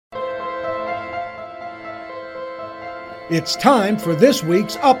It's time for this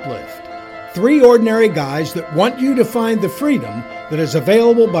week's Uplift. 3 ordinary guys that want you to find the freedom that is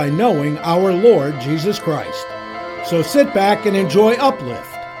available by knowing our Lord Jesus Christ. So sit back and enjoy Uplift,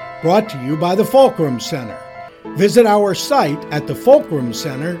 brought to you by the Fulcrum Center. Visit our site at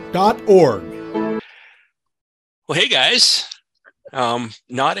thefulcrumcenter.org. Well, hey guys,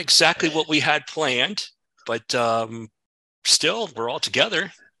 not exactly what we had planned, but still, we're all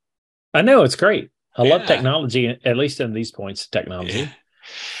together. I know, it's great. I love technology, at least in these points of technology. Yeah.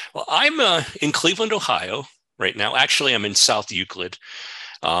 Well, I'm in Cleveland, Ohio right now. Actually, I'm in South Euclid.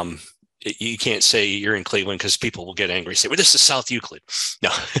 You can't say you're in Cleveland because people will get angry and say, well, this is South Euclid. No,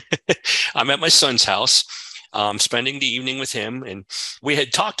 I'm at my son's house, spending the evening with him. And we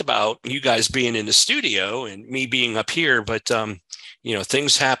had talked about you guys being in the studio and me being up here, but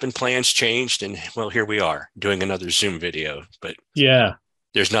things happened, plans changed, and well, here we are doing another Zoom video. But yeah,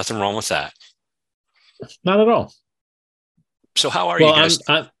 there's nothing wrong with that. Not at all. So how are you guys?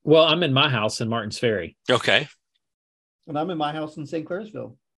 I'm in my house in Martins Ferry. Okay. And I'm in my house in St.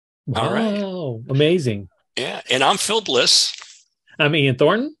 Clairsville. All right. Oh, amazing. Yeah. And I'm Phil Bliss. I'm Ian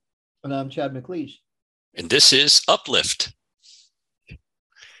Thornton. And I'm Chad McLeish. And this is Uplift.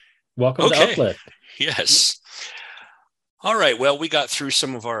 Welcome to Uplift. Yes. All right. Well, we got through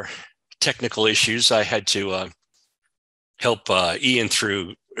some of our technical issues. I had to help Ian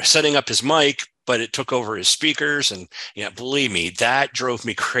through setting up his mic, but it took over his speakers. And believe me, that drove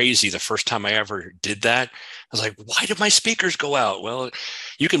me crazy the first time I ever did that. I was like, why did my speakers go out? Well,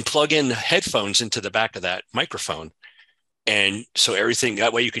 you can plug in headphones into the back of that microphone. And so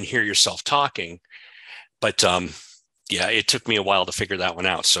that way you can hear yourself talking. But it took me a while to figure that one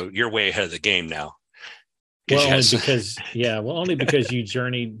out. So you're way ahead of the game now. Well, only because you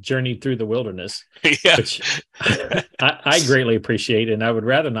journeyed through the wilderness, which I greatly appreciate, and I would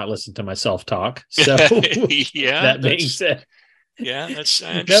rather not listen to myself talk. So that being said,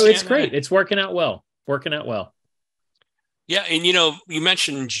 it's great. It's working out well. Yeah, and you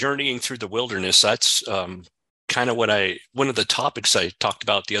mentioned journeying through the wilderness. That's kind of one of the topics I talked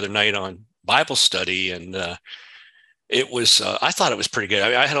about the other night on Bible study, and it was I thought it was pretty good.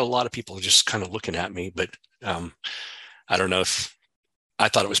 I had a lot of people just kind of looking at me, but I don't know if I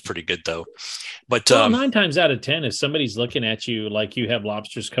thought it was pretty good though. But 9 times out of 10, if somebody's looking at you like you have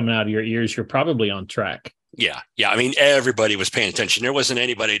lobsters coming out of your ears, you're probably on track. Yeah. I mean, everybody was paying attention. There wasn't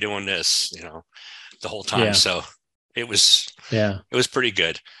anybody doing this, the whole time. Yeah. So it was pretty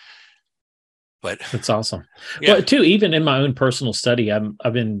good. But that's awesome. Yeah. Well, too, even in my own personal study,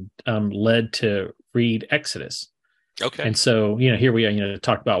 I've been led to read Exodus. Okay. And so, here we are,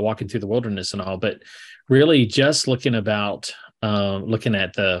 talk about walking through the wilderness and all, but really just looking at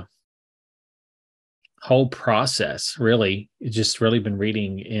the whole process, really been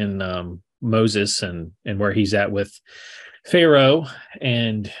reading in Moses and where he's at with Pharaoh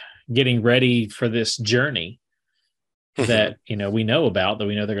and getting ready for this journey that, we know about, that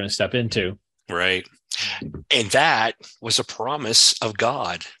we know they're going to step into. Right. And that was a promise of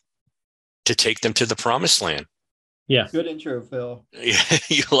God to take them to the promised land. Yeah. Good intro, Phil. Yeah,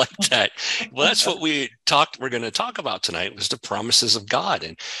 you like that. Well, that's what we're going to talk about tonight, was the promises of God.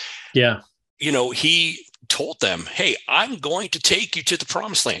 And he told them, hey, I'm going to take you to the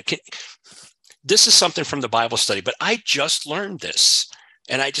promised land. This is something from the Bible study, but I just learned this.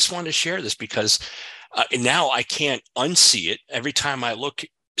 And I just wanted to share this because now I can't unsee it. Every time I look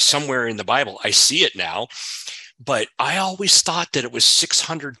somewhere in the Bible, I see it now. But I always thought that it was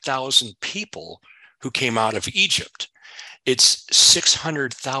 600,000 people who came out of Egypt. It's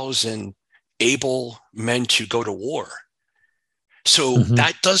 600,000 able men to go to war. So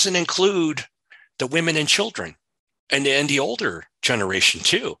that doesn't include the women and children and the older generation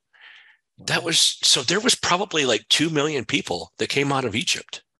too. There was probably like 2 million people that came out of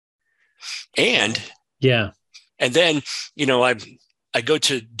Egypt. And then, I go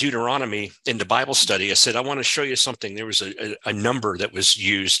to Deuteronomy in the Bible study. I said, I want to show you something. There was a number that was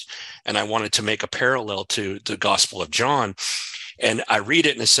used, and I wanted to make a parallel to the Gospel of John. And I read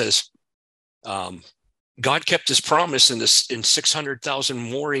it, and it says, God kept his promise, and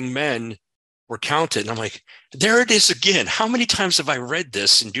 600,000 warring men were counted. And I'm like, there it is again. How many times have I read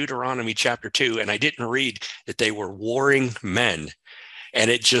this in Deuteronomy chapter 2, and I didn't read that they were warring men? And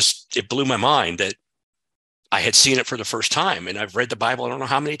it blew my mind that I had seen it for the first time, and I've read the Bible I don't know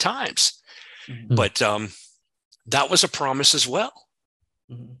how many times, but that was a promise as well.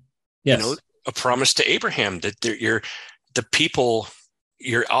 Yes. A promise to Abraham that the people,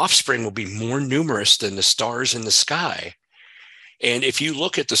 your offspring will be more numerous than the stars in the sky. And if you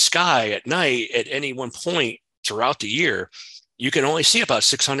look at the sky at night at any one point throughout the year, you can only see about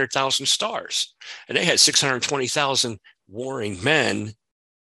 600,000 stars, and they had 620,000 warring men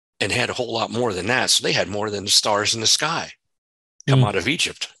and had a whole lot more than that. So they had more than the stars in the sky come out of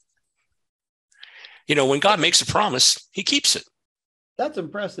Egypt. When God makes a promise, he keeps it. That's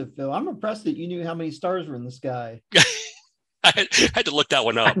impressive, Phil. I'm impressed that you knew how many stars were in the sky. I had to look that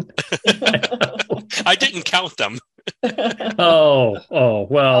one up. I didn't count them.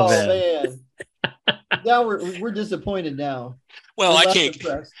 Well, man. Now we're disappointed now. Well, I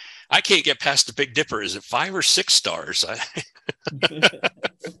can't get past the Big Dipper. Is it 5 or 6 stars?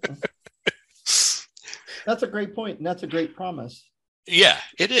 That's a great point, and that's a great promise. Yeah,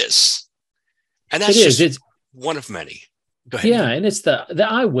 it is. And that's it's one of many. Go ahead. Yeah, and it's the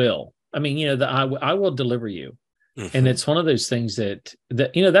I will. I mean, I will deliver you. Mm-hmm. And it's one of those things that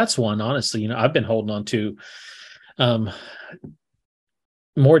that's one, honestly, I've been holding on to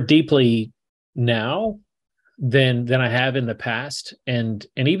more deeply now than I have in the past. And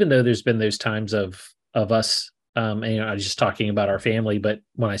even though there's been those times of us, I'm just talking about our family, but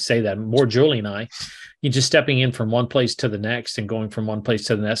when I say that, more Julie and I, you're just stepping in from one place to the next and going from one place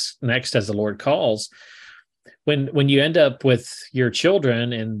to the next as the Lord calls. When you end up with your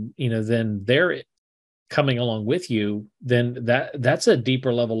children and, then they're coming along with you, then that's a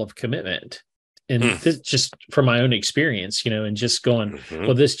deeper level of commitment. And this, just from my own experience, and just going,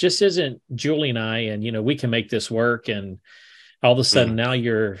 well, this just isn't Julie and I, and, we can make this work. And all of a sudden now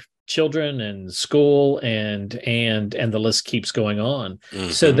you're children and school and the list keeps going on.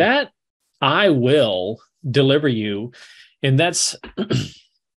 So that I will deliver you. And that's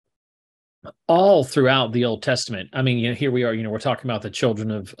all throughout the Old Testament. I mean, here we are, we're talking about the children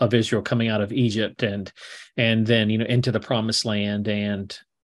of Israel coming out of Egypt and then, into the promised land, and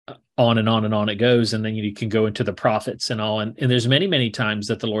on and on and on it goes. And then you can go into the prophets and all. And there's many, many times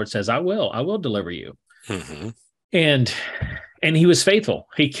that the Lord says, I will deliver you. And he was faithful.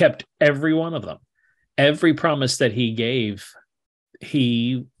 He kept every one of them. Every promise that he gave,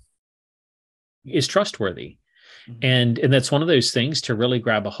 he is trustworthy. And that's one of those things to really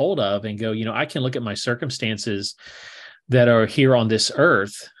grab a hold of and go, I can look at my circumstances that are here on this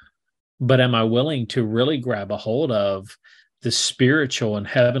earth, but am I willing to really grab a hold of the spiritual and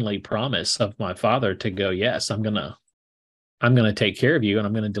heavenly promise of my Father to go, yes, I'm going to take care of you and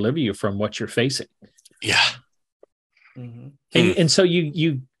I'm going to deliver you from what you're facing. Yeah. And so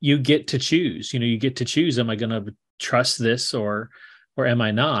you get to choose, you get to choose, am I going to trust this or am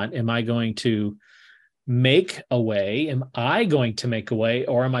I not? Am I going to make a way? Am I going to make a way,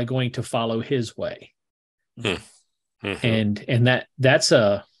 or am I going to follow his way? And that's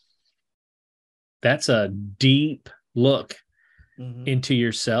a deep look into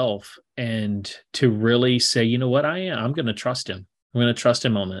yourself, and to really say, you know what, I'm going to trust him. I'm going to trust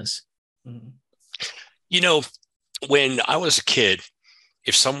him on this. When I was a kid,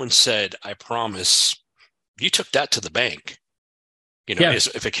 if someone said, I promise, you took that to the bank.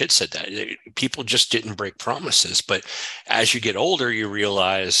 If a kid said that, people just didn't break promises. But as you get older, you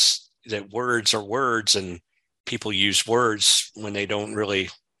realize that words are words, and people use words when they don't really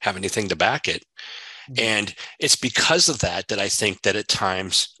have anything to back it. And it's because of that I think that at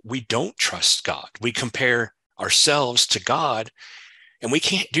times we don't trust God. We compare ourselves to God, and we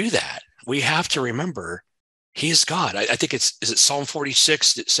can't do that. We have to remember he is God. I think is it Psalm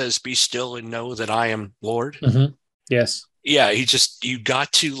 46 that says, be still and know that I am Lord? Yes. Yeah, you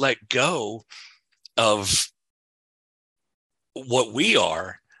got to let go of what we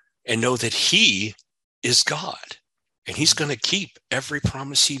are and know that he is God, and he's going to keep every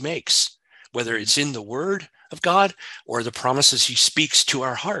promise he makes, whether it's in the word of God or the promises he speaks to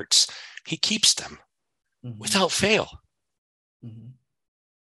our hearts. He keeps them without fail.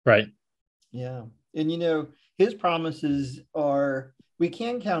 Right. Yeah. And, his promises we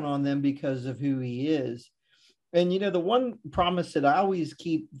can count on them because of who he is. And, the one promise that I always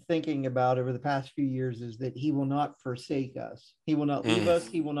keep thinking about over the past few years is that he will not forsake us. He will not leave us.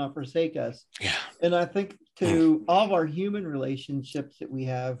 He will not forsake us. Yeah. And I think to all of our human relationships that we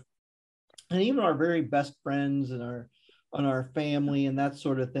have, and even our very best friends and our family and that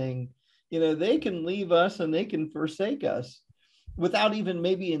sort of thing, they can leave us and they can forsake us without even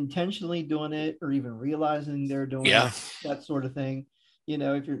maybe intentionally doing it or even realizing they're doing it, that sort of thing.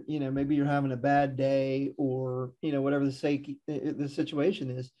 If you're, maybe you're having a bad day or, whatever the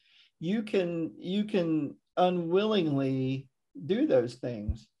situation is, you can unwillingly do those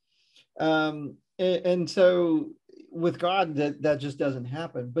things. And so with God, that just doesn't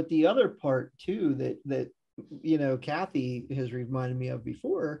happen. But the other part too, that Kathy has reminded me of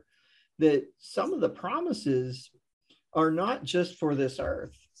before, that some of the promises are not just for this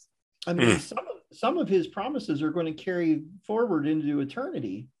earth. I mean, some of his promises are going to carry forward into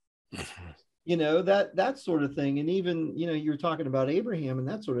eternity. that sort of thing. And even, you're talking about Abraham and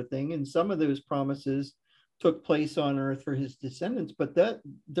that sort of thing. And some of those promises took place on earth for his descendants, but that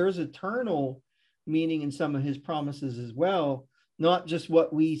there's eternal meaning in some of his promises as well, not just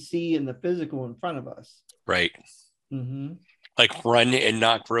what we see in the physical in front of us. Right. Mm-hmm. Like run and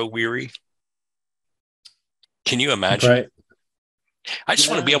not grow weary. Can you imagine? Right. I just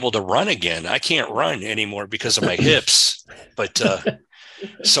want to be able to run again. I can't run anymore because of my hips, but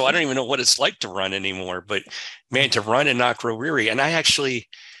so I don't even know what it's like to run anymore. But man, to run and not grow weary. And I actually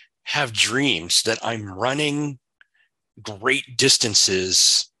have dreams that I'm running great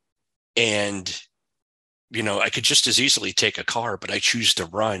distances, and I could just as easily take a car, but I choose to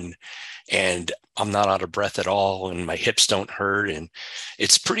run, and I'm not out of breath at all, and my hips don't hurt, and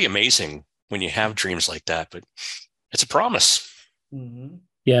it's pretty amazing when you have dreams like that. But it's a promise. Mm-hmm.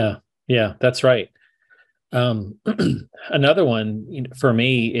 Yeah, that's right. Another one for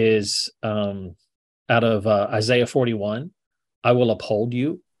me is out of Isaiah 41. I will uphold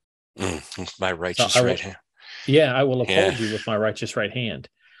you. My righteous right hand. Yeah, I will uphold you with my righteous right hand.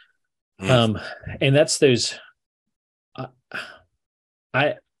 And that's those.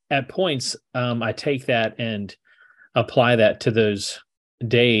 I at points I take that and apply that to those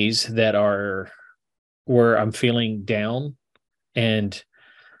days that are where I'm feeling down and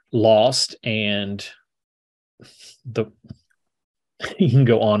lost, and you can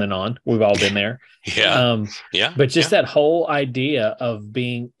go on and on. We've all been there. But just that whole idea of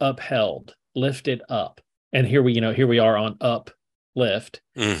being upheld, lifted up, and here we are on uplift.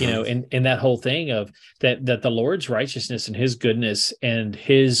 And that whole thing of that the Lord's righteousness and his goodness and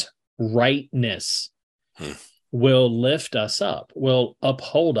his rightness will lift us up, will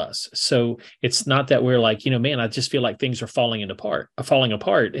uphold us. So it's not that we're like, man, I just feel like things are falling apart.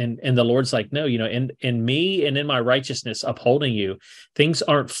 And the Lord's like, no, in me and in my righteousness upholding you, things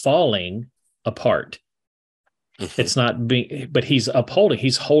aren't falling apart. It's not being, but he's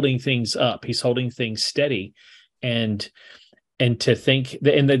holding things up. He's holding things steady. And to think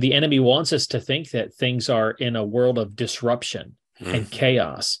that, and the enemy wants us to think that things are in a world of disruption and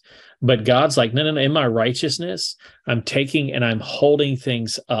chaos. But God's like, no, in my righteousness, I'm taking and I'm holding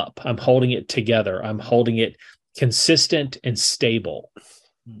things up. I'm holding it together. I'm holding it consistent and stable,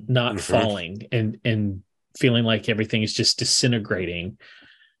 not falling and feeling like everything is just disintegrating.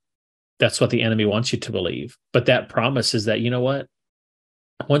 That's what the enemy wants you to believe. But that promise is that, what?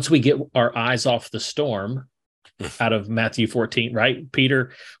 Once we get our eyes off the storm, out of Matthew 14, right,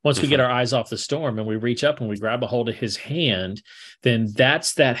 Peter? Once we get our eyes off the storm and we reach up and we grab a hold of his hand, then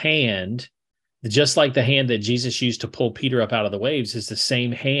that's that hand, just like the hand that Jesus used to pull Peter up out of the waves, is the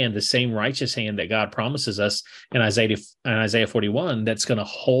same hand, the same righteous hand that God promises us in Isaiah 41, that's going to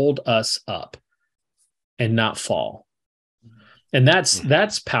hold us up and not fall. And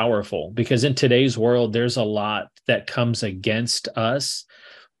that's powerful, because in today's world, there's a lot that comes against us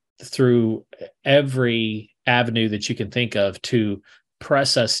through every avenue that you can think of to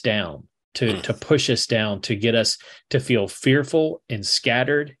press us down, to push us down, to get us to feel fearful and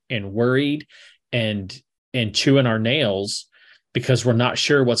scattered and worried and chewing our nails because we're not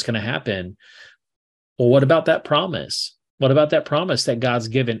sure what's going to happen. Well, what about that promise? What about that promise that God's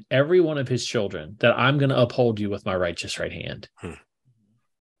given every one of his children, that I'm going to uphold you with my righteous right hand?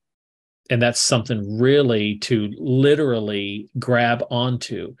 And that's something really to literally grab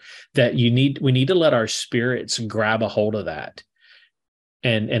onto, that we need to let our spirits grab a hold of that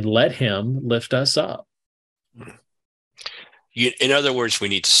and let him lift us up. In other words, we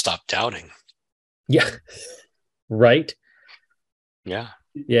need to stop doubting. Yeah. Right. Yeah.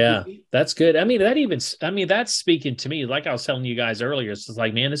 Yeah. That's good. That's speaking to me. Like I was telling you guys earlier, it's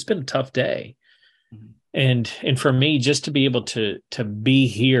like, man, it's been a tough day. And for me, just to be able to be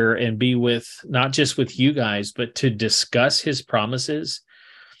here and be with, not just with you guys, but to discuss his promises,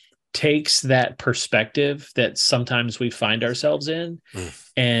 takes that perspective that sometimes we find ourselves in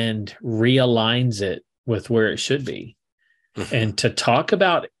and realigns it with where it should be. And to talk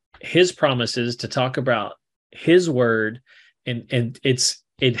about his promises, to talk about his word, and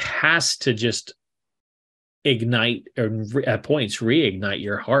it has to just ignite, or at points reignite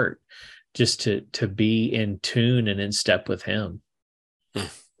your heart, just to be in tune and in step with him.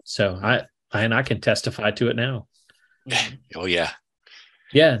 So I can testify to it now. Oh yeah.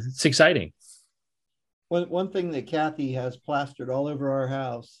 Yeah, it's exciting. One thing that Kathy has plastered all over our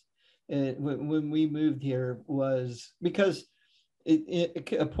house when we moved here was, because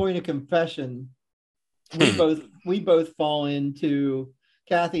a point of confession, we both fall into,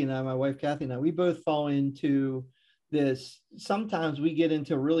 Kathy and I, my wife Kathy and I, we both fall into this. Sometimes we get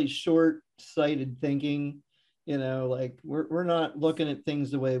into really short-sighted thinking Like we're not looking at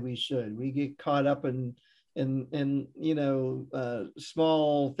things the way we should. We get caught up in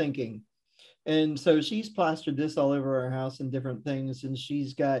small thinking. And so she's plastered this all over our house and different things. And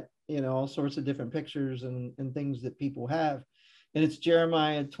she's got, all sorts of different pictures and things that people have. And it's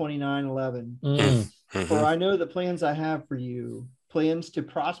Jeremiah 29:11. Mm-hmm. For I know the plans I have for you, plans to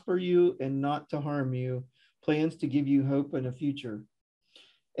prosper you and not to harm you, plans to give you hope and a future.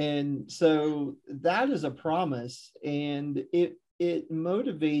 And so that is a promise, and it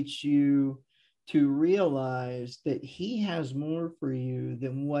motivates you to realize that he has more for you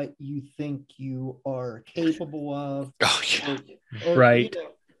than what you think you are capable of. Oh, yeah. Or, right.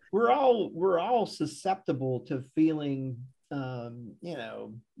 We're all susceptible to feeling,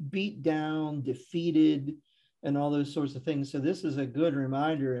 beat down, defeated, and all those sorts of things. So this is a good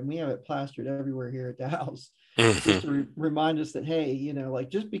reminder, and we have it plastered everywhere here at the house, just to remind us that, hey,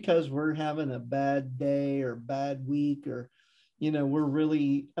 just because we're having a bad day or bad week, or, we're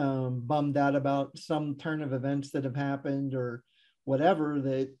really bummed out about some turn of events that have happened or whatever,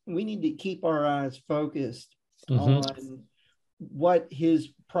 that we need to keep our eyes focused on what his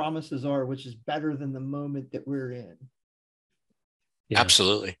promises are, which is better than the moment that we're in. Yeah.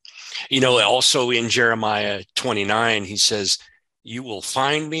 Absolutely. Also in Jeremiah 29, he says, you will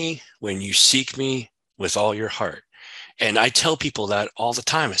find me when you seek me with all your heart. And I tell people that all the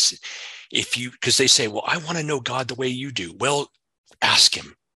time. I say, because they say, well, I want to know God the way you do. Well, ask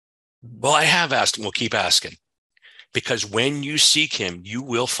him. Well, I have asked him. We'll keep asking. Because when you seek him, you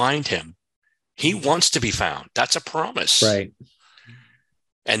will find him. He wants to be found. That's a promise. Right.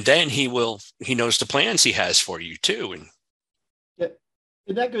 And then he knows the plans he has for you too. And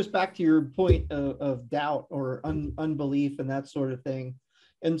that goes back to your point of doubt or unbelief and that sort of thing.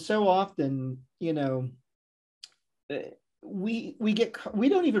 And so often, we don't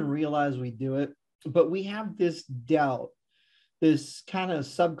even realize we do it, but we have this doubt, this kind of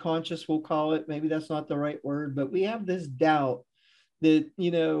subconscious, we'll call it. Maybe that's not the right word, but we have this doubt that,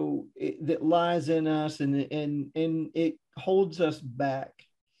 that lies in us and it holds us back.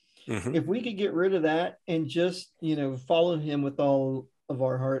 Mm-hmm. If we could get rid of that and just, follow him with all of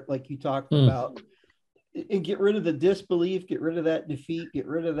our heart, like you talked about, and get rid of the disbelief, get rid of that defeat, get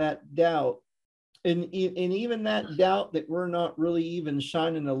rid of that doubt, and even that doubt that we're not really even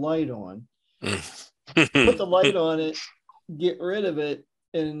shining a light on, put the light on it, get rid of it.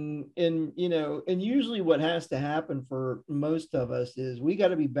 And usually what has to happen for most of us is we got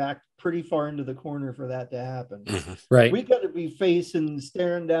to be back pretty far into the corner for that to happen. Mm-hmm. Right. We got to be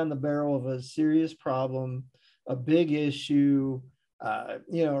staring down the barrel of a serious problem, a big issue, a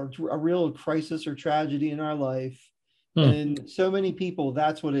real crisis or tragedy in our life. And so many people,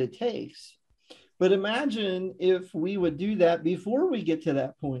 that's what it takes. But imagine if we would do that before we get to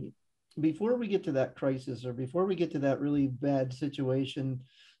that point, before we get to that crisis, or before we get to that really bad situation,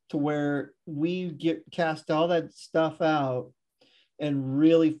 to where we cast all that stuff out and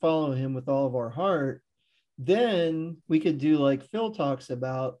really follow him with all of our heart. Then we could do like Phil talks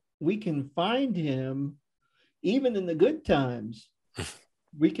about, we can find him even in the good times.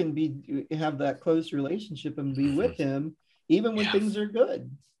 We can have that close relationship and be with him even when things are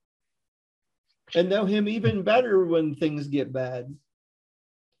good, and know him even better when things get bad.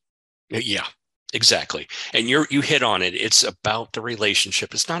 Yeah, exactly. And you hit on it. It's about the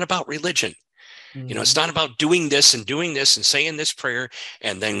relationship. It's not about religion. Mm-hmm. It's not about doing this and saying this prayer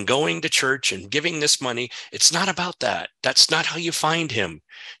and then going to church and giving this money. It's not about that. That's not how you find him.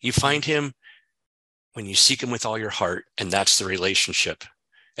 You find him when you seek him with all your heart, and that's the relationship.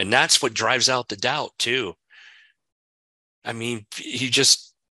 And that's what drives out the doubt too. I mean,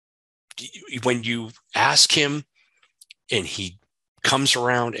 when you ask him and he comes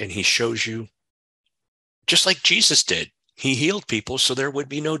around and he shows you, just like Jesus did. He healed people so there would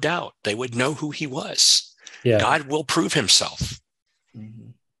be no doubt. They would know who he was. Yeah. God will prove himself.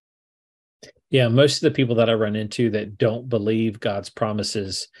 Mm-hmm. Yeah, most of the people that I run into that don't believe God's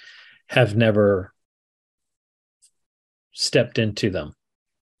promises have never stepped into them.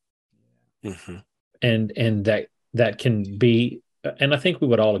 Mm-hmm. And that can be, and I think we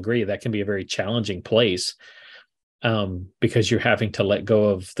would all agree, that can be a very challenging place, because you're having to let go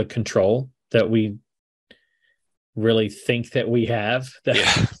of the control that we really think that we have,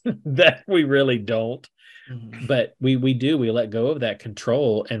 that we really don't. Mm-hmm. But we let go of that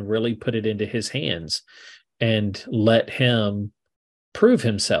control and really put it into his hands and let him prove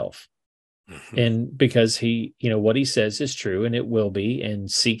himself. Mm-hmm. And because he, what he says is true, and it will be, and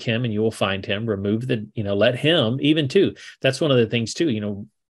seek him and you will find him, remove let him even too. That's one of the things too,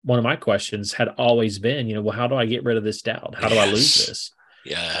 one of my questions had always been, well, how do I get rid of this doubt? How do I lose this?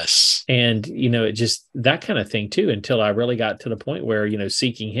 Yes. And, it just that kind of thing too, until I really got to the point where,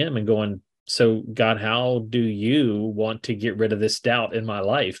 seeking him and going, so God, how do you want to get rid of this doubt in my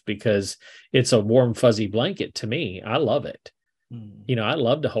life? Because it's a warm, fuzzy blanket to me. I love it. I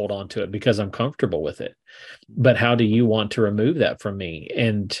love to hold on to it because I'm comfortable with it. But how do you want to remove that from me?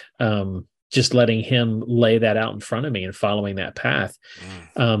 And just letting him lay that out in front of me and following that path,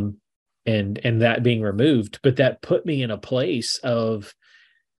 and that being removed. But that put me in a place of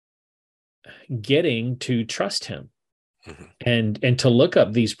getting to trust him. And to look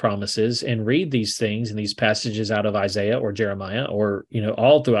up these promises and read these things and these passages out of Isaiah or Jeremiah or,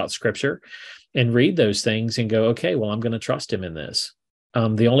 all throughout Scripture, and read those things and go, okay, well, I'm going to trust him in this.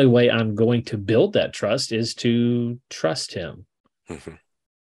 The only way I'm going to build that trust is to trust him.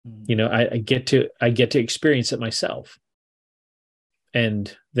 I get to experience it myself.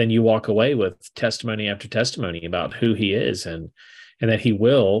 And then you walk away with testimony after testimony about who he is and that he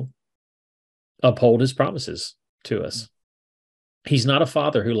will uphold his promises to us. He's not a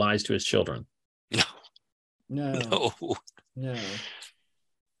father who lies to his children. No.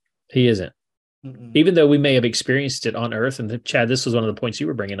 He isn't. Even though we may have experienced it on earth, and Chad, this was one of the points you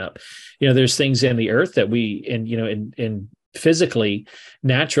were bringing up. There's things in the earth that we, and physically,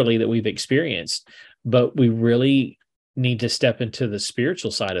 naturally, that we've experienced, but we really need to step into the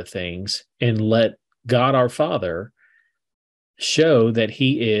spiritual side of things and let God, our Father, show that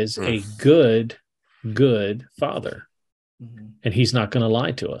he is a good Father. And he's not going to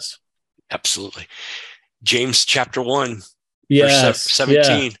lie to us. Absolutely. James chapter 1, yes, verse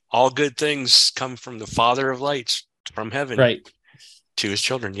 17. All good things come from the Father of lights, from heaven, right, to his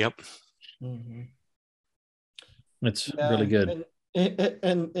children. Yep. It's really good.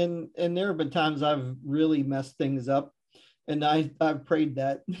 And there have been times I've really messed things up, and I've prayed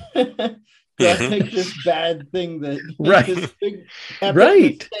that. I take this bad thing this big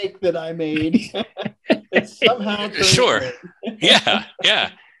epic mistake that I made. It's somehow sure. Yeah,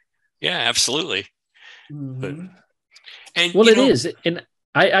 absolutely. But, and it is, and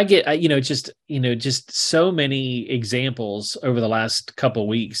I get just so many examples over the last couple of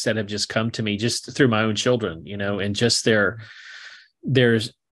weeks that have just come to me just through my own children, and just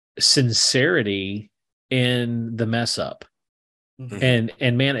there's sincerity in the mess up. And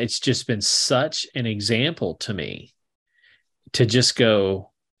man, it's just been such an example to me to just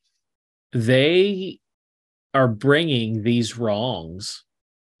go, they are bringing these wrongs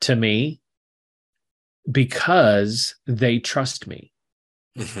to me because they trust me.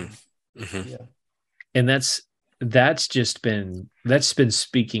 And that's been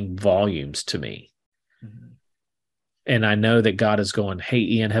speaking volumes to me. And I know that God is going, hey,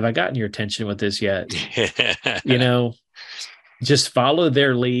 Ian, have I gotten your attention with this yet? Just follow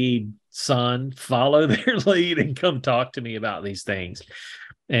their lead, son. Follow their lead and come talk to me about these things.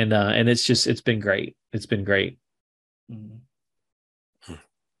 And it's been great. It's been great. And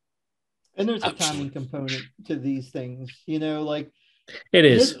there's a timing component to these things, like it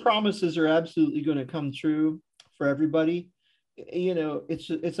is. His promises are absolutely going to come true for everybody.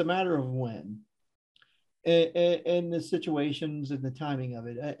 It's a matter of when and the situations and the timing of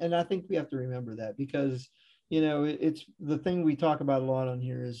it. And I think we have to remember that because it's the thing we talk about a lot on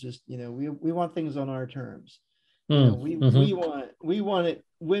here is just, we want things on our terms. We want it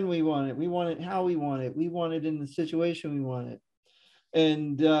when we want it. We want it how we want it. We want it in the situation we want it.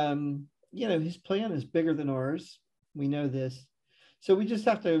 And, his plan is bigger than ours. We know this. So we just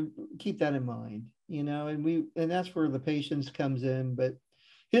have to keep that in mind, and that's where the patience comes in. But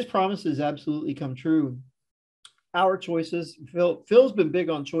his promises absolutely come true. Our choices, Phil's been big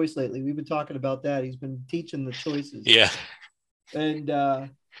on choice lately. We've been talking about that. He's been teaching the choices. Yeah. And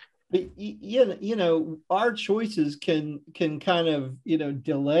but our choices can kind of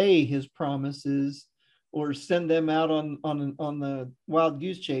delay his promises or send them out on the wild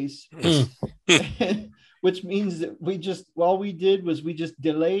goose chase, which means that all we did was we just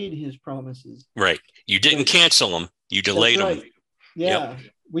delayed his promises. Right. You didn't cancel them. You delayed them. Yeah. Yep.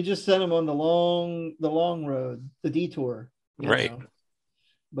 We just sent him on the long road, the detour. Right.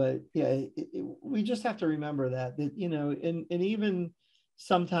 But yeah, we just have to remember that and even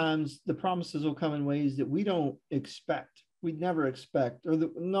sometimes the promises will come in ways that we don't expect. We'd never expect, or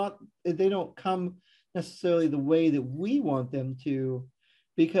they don't come necessarily the way that we want them to,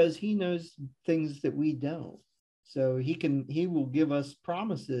 because he knows things that we don't. So he will give us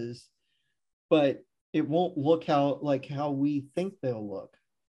promises, but it won't look how we think they'll look.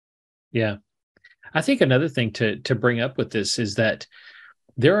 Yeah. I think another thing to bring up with this is that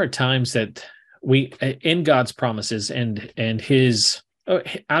there are times that we, in God's promises and his,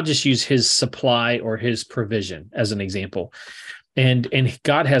 I'll just use his supply or his provision as an example. And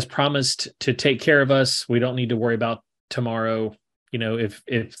God has promised to take care of us. We don't need to worry about tomorrow. If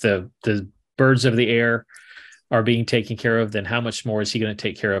the birds of the air are being taken care of, then how much more is he going to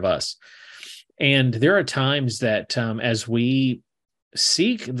take care of us? And there are times that as we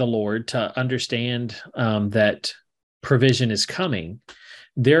seek the Lord to understand that provision is coming,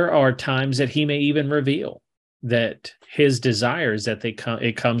 there are times that he may even reveal that his desires that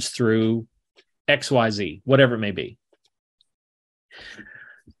it comes through XYZ, whatever it may be.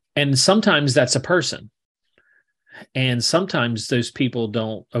 And sometimes that's a person. And sometimes those people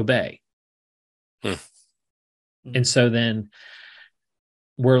don't obey. And so then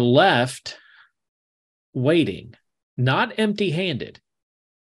we're left waiting, not empty-handed,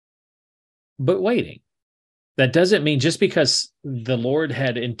 but waiting. That doesn't mean just because the Lord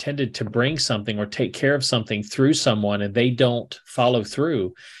had intended to bring something or take care of something through someone and they don't follow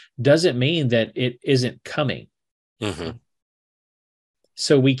through, doesn't mean that it isn't coming. Mm-hmm.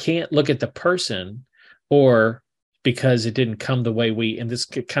 So we can't look at the person, or because it didn't come the way and this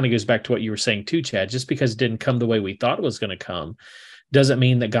kind of goes back to what you were saying too, Chad, just because it didn't come the way we thought it was going to come, doesn't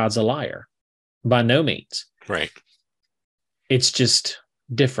mean that God's a liar. By no means. Right. It's just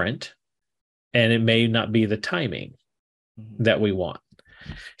different, and it may not be the timing that we want.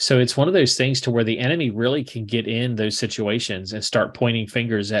 So it's one of those things to where the enemy really can get in those situations and start pointing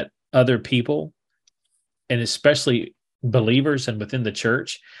fingers at other people, and especially believers and within the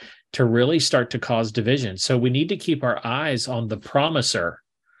church, to really start to cause division. So we need to keep our eyes on the promiser,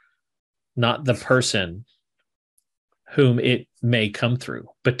 not the person whom it may come through,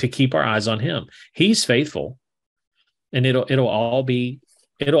 but to keep our eyes on him. He's faithful, and it'll all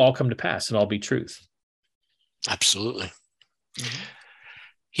come to pass. It'll all be truth. Absolutely.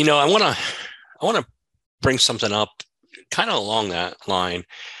 Mm-hmm. I want to bring something up kind of along that line,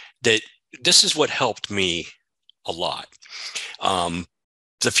 that this is what helped me a lot.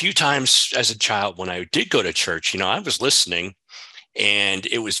 The few times as a child when I did go to church, I was listening, and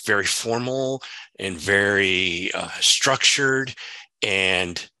it was very formal and very structured,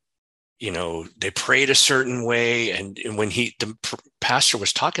 and they prayed a certain way. And when the pastor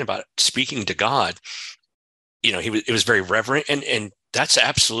was talking about speaking to God, it was very reverent, and that's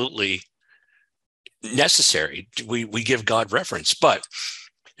absolutely necessary. We give God reverence. But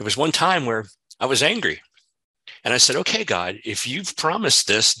there was one time where I was angry. And I said, okay, God, if you've promised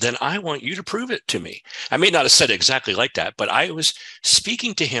this, then I want you to prove it to me. I may not have said it exactly like that, but I was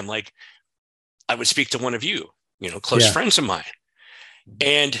speaking to him like I would speak to one of you, close friends of mine.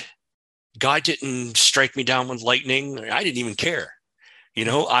 And God didn't strike me down with lightning. I didn't even care.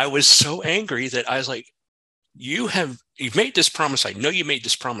 I was so angry that I was like, you've made this promise. I know you made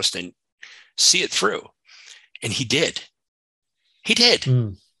this promise, then see it through. And he did. He did.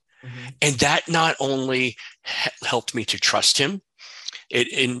 Mm-hmm. And that not only helped me to trust him,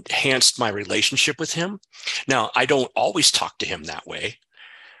 it enhanced my relationship with him. Now, I don't always talk to him that way,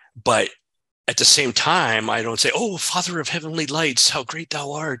 but at the same time, I don't say, oh, Father of heavenly lights, how great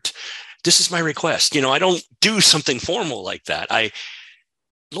thou art. This is my request. I don't do something formal like that.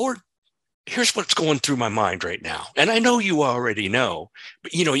 Lord, here's what's going through my mind right now. And I know you already know,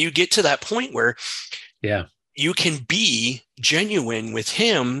 but you get to that point where you can be genuine with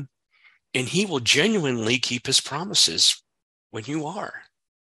him, and he will genuinely keep his promises when you are.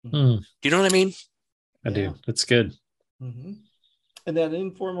 You know what I mean? I do. That's good. Mm-hmm. And that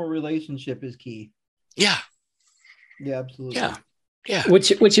informal relationship is key. Yeah. Yeah, absolutely. Yeah.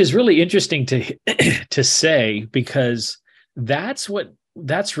 Which is really interesting to say, because that's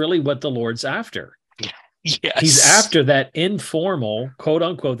really what the Lord's after. Yes. He's after that informal, quote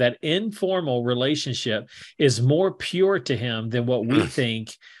unquote, that informal relationship is more pure to him than what we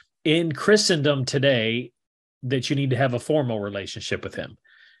think in Christendom today, that you need to have a formal relationship with him.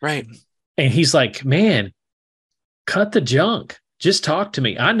 Right. And he's like, man, cut the junk. Just talk to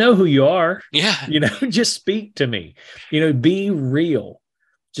me. I know who you are. Yeah. Just speak to me. Be real.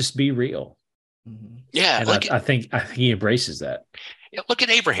 Just be real. Yeah. And I think he embraces that. Yeah, look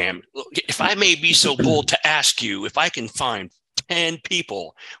at Abraham. If I may be so bold to ask you, if I can find 10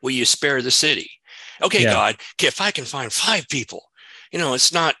 people, will you spare the city? Okay, God, if I can find 5 people,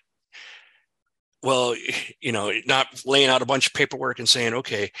 it's not, not laying out a bunch of paperwork and saying,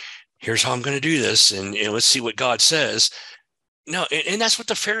 okay, here's how I'm going to do this, and let's see what God says. No, and that's what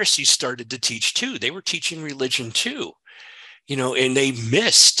the Pharisees started to teach too. They were teaching religion too, and they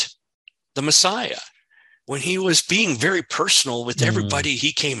missed the Messiah when he was being very personal with everybody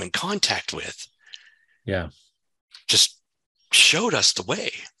he came in contact with. Yeah. Just showed us the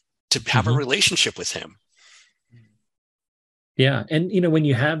way to have a relationship with him. Yeah. And, when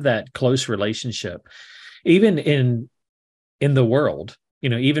you have that close relationship, even in in the world,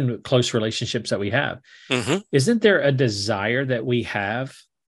 even close relationships that we have, isn't there a desire that we have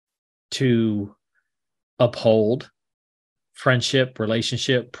to uphold friendship,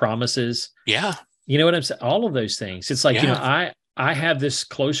 relationship, promises? Yeah. You know what I'm saying? All of those things. It's like, I have this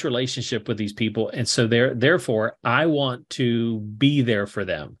close relationship with these people. And so therefore I want to be there for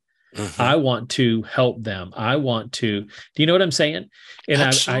them. I want to help them. Do you know what I'm saying? And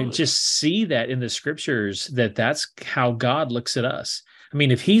I just see that in the scriptures, that's how God looks at us. I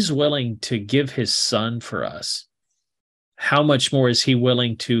mean, if he's willing to give his son for us, how much more is he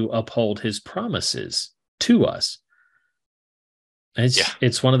willing to uphold his promises to us?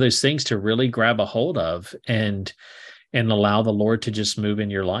 It's one of those things to really grab a hold of and allow the Lord to just move in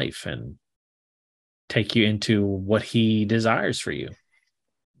your life and take you into what he desires for you.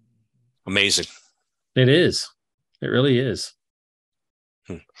 Amazing. It is. It really is.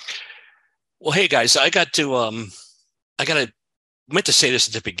 Well, hey guys, I meant to say this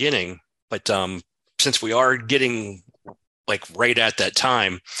at the beginning, but since we are getting like right at that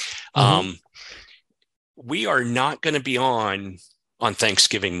time, we are not going to be on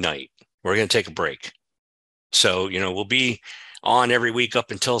Thanksgiving night. We're going to take a break. So, we'll be on every week up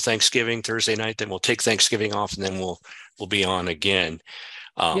until Thanksgiving, Thursday night, then we'll take Thanksgiving off, and then we'll be on again.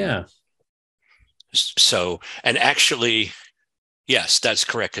 So, and actually, yes, that's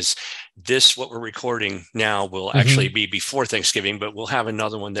correct. Because what we're recording now will actually be before Thanksgiving, but we'll have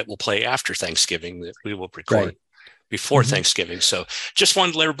another one that will play after Thanksgiving that we will record before Thanksgiving. So just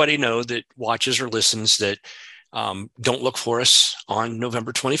wanted to let everybody know that watches or listens that don't look for us on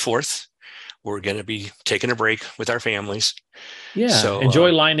November 24th. We're going to be taking a break with our families. Yeah. So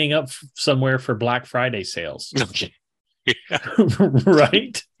enjoy lining up somewhere for Black Friday sales. Okay. Yeah.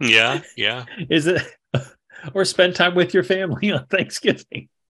 Right? Yeah. Yeah. Is it, or spend time with your family on Thanksgiving?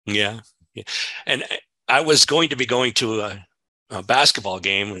 Yeah. And I was going to be going to a basketball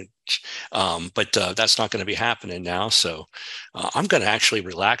game, but that's not going to be happening now. So I'm going to actually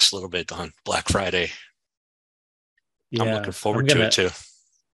relax a little bit on Black Friday. Yeah, I'm looking forward to it too.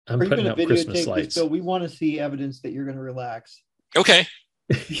 I'm putting up Christmas lights. So we want to see evidence that you're going to relax. Okay.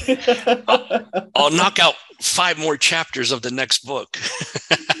 I'll knock out 5 more chapters of the next book.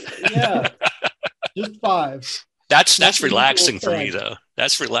 Yeah, just 5. That's relaxing for me, though.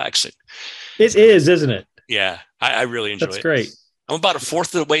 That's relaxing. It is, isn't it? Yeah, I really enjoy it. That's great. I'm about a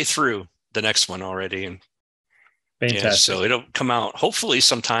fourth of the way through the next one already, and fantastic. So it'll come out hopefully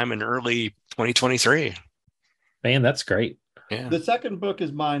sometime in early 2023. Man, that's great. Yeah. The second book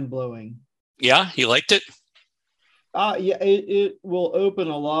is mind-blowing. Yeah, you liked it? Yeah, it will open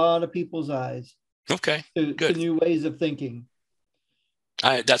a lot of people's eyes. Okay, to new ways of thinking.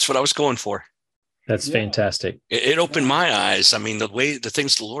 That's what I was going for. That's fantastic. It opened my eyes. I mean, the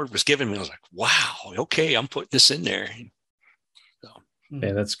things the Lord was giving me, I was like, wow, okay, I'm putting this in there. So.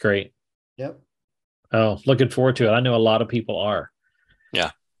 Yeah, that's great. Yep. Oh, looking forward to it. I know a lot of people are.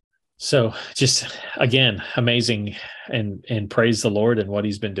 Yeah. So just, again, amazing, and praise the Lord and what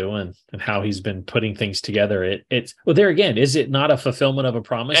he's been doing and how he's been putting things together. It's there again, is it not a fulfillment of a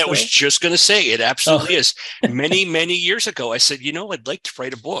promise? I was just going to say, it absolutely is. Many, many years ago, I said, I'd like to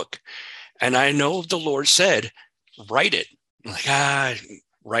write a book. And I know the Lord said, write it. I'm like,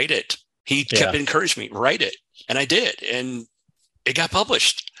 write it. He kept encouraging me, write it. And I did. And it got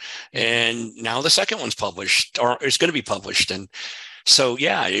published. And now the second one's published, or it's going to be published. And so,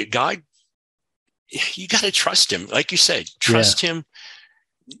 God, you got to trust him. Like you said, trust him.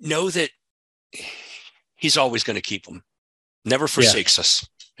 Know that he's always going to keep them. Never forsakes us,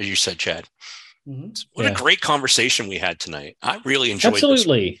 as you said, Chad. Mm-hmm. What a great conversation we had tonight. I really enjoyed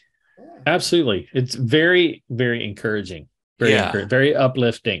this. Absolutely. It's very, very encouraging. Very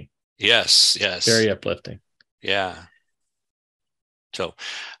uplifting. Yes. Very uplifting. Yeah. So,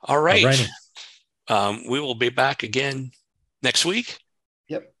 all right. We will be back again next week.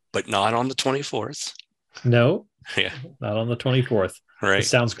 Yep. But not on the 24th. No. Yeah. Not on the 24th. Right. It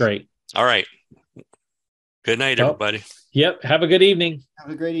sounds great. All right. Good night, everybody. Yep. Have a good evening. Have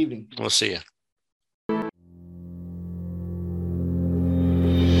a great evening. We'll see you.